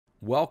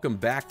Welcome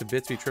back to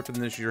BitsBeTrippin.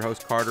 This is your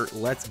host Carter.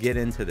 Let's get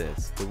into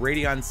this. The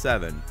Radeon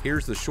VII.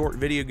 Here's the short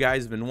video you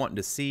guys have been wanting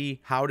to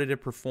see. How did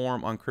it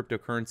perform on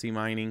cryptocurrency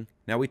mining?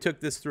 Now we took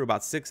this through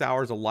about 6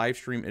 hours of live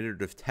stream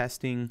iterative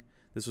testing.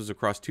 This was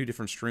across 2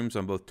 different streams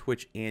on both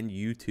Twitch and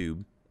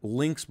YouTube.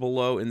 Links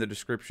below in the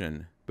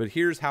description. But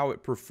here's how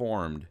it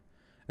performed.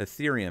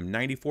 Ethereum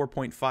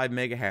 94.5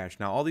 mega hash.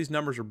 Now all these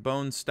numbers are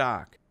bone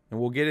stock, and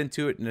we'll get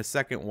into it in a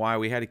second why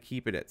we had to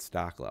keep it at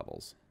stock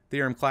levels.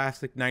 Ethereum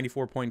Classic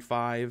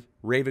 94.5,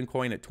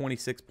 Ravencoin at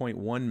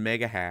 26.1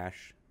 mega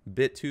hash,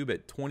 Bittube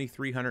at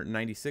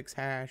 2396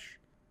 hash.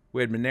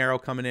 We had Monero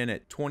coming in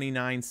at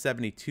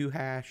 2972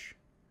 hash,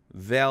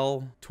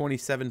 Vel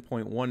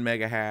 27.1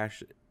 mega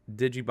hash,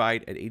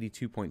 Digibyte at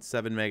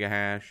 82.7 mega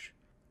hash.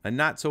 A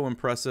not so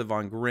impressive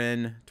on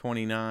GRIN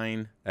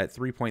 29 at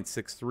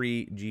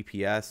 3.63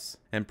 GPS,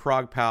 and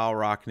PROGPOW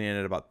rocking in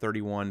at about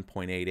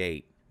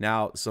 31.88.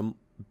 Now some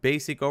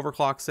basic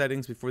overclock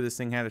settings before this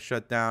thing had to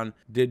shut down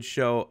did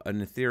show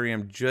an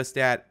Ethereum just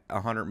at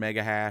 100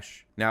 mega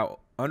hash. Now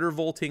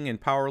undervolting and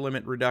power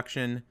limit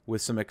reduction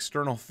with some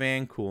external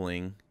fan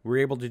cooling, we were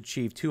able to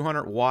achieve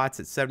 200 watts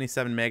at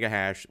 77 mega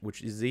hash,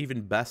 which is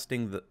even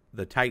besting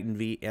the Titan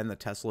V and the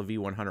Tesla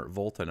V100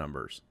 Volta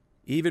numbers.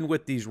 Even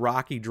with these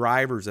rocky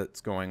drivers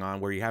that's going on,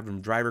 where you have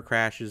them driver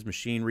crashes,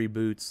 machine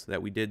reboots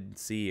that we did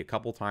see a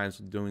couple times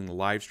doing the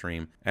live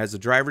stream, as the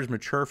drivers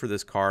mature for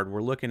this card,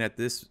 we're looking at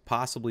this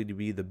possibly to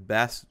be the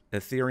best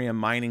Ethereum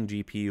mining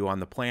GPU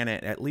on the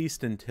planet, at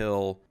least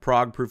until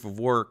Prog Proof of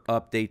Work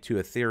update to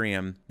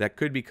Ethereum that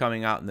could be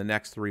coming out in the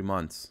next 3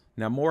 months.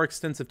 Now more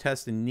extensive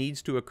testing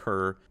needs to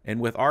occur, and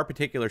with our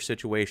particular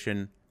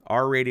situation,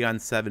 our Radeon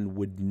VII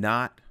would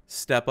not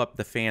step up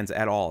the fans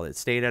at all. It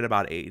stayed at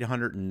about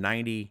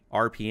 890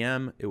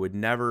 RPM. It would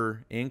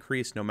never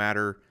increase no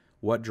matter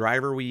what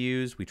driver we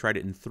use. We tried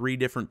it in 3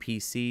 different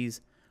PCs.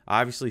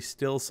 Obviously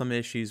still some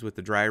issues with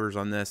the drivers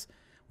on this.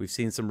 We've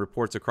seen some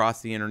reports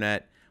across the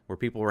internet where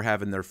people were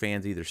having their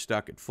fans either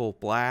stuck at full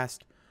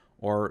blast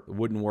or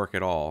wouldn't work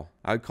at all.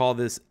 I'd call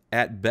this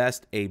at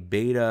best a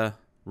beta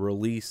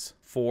release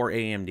for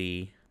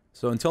AMD.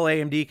 So until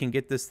AMD can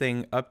get this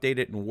thing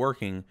updated and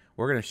working,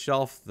 we're going to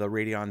shelf the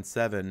Radeon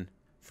VII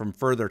from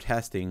further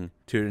testing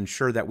to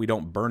ensure that we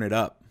don't burn it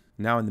up.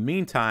 Now in the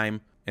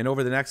meantime, and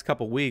over the next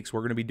couple weeks,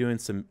 we're going to be doing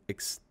some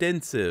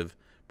extensive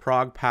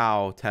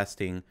PROGPOW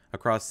testing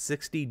across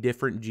 60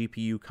 different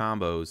GPU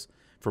combos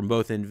from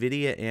both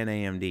NVIDIA and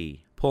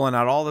AMD. Pulling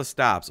out all the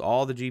stops,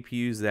 all the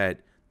GPUs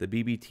that the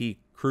BBT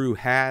crew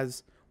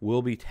has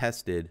will be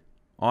tested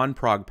on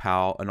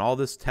PROGPOW, and all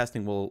this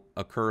testing will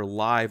occur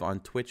live on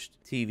Twitch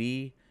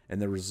TV,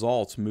 and the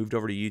results moved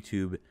over to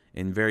YouTube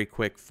in very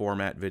quick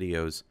format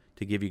videos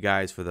to give you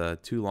guys for the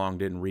too long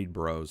didn't read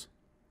bros.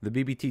 The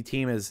BBT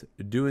team is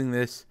doing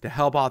this to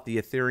help out the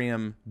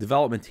Ethereum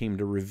development team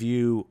to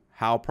review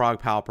how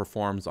PROGPOW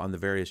performs on the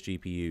various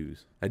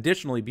GPUs.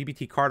 Additionally,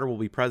 BBT Carter will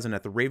be present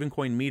at the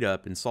Ravencoin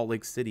meetup in Salt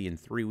Lake City in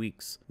 3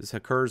 weeks. This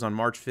occurs on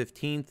March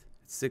 15th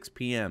at 6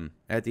 p.m.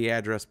 at the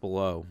address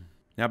below.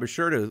 Now be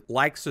sure to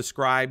like,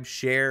 subscribe,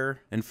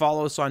 share, and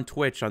follow us on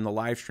Twitch on the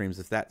live streams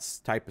if that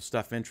type of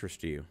stuff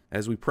interests you.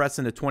 As we press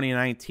into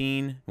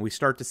 2019 and we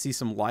start to see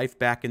some life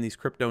back in these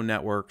crypto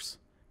networks,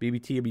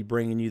 BBT will be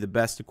bringing you the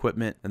best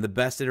equipment and the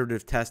best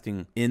iterative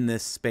testing in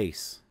this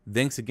space.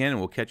 Thanks again, and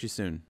we'll catch you soon.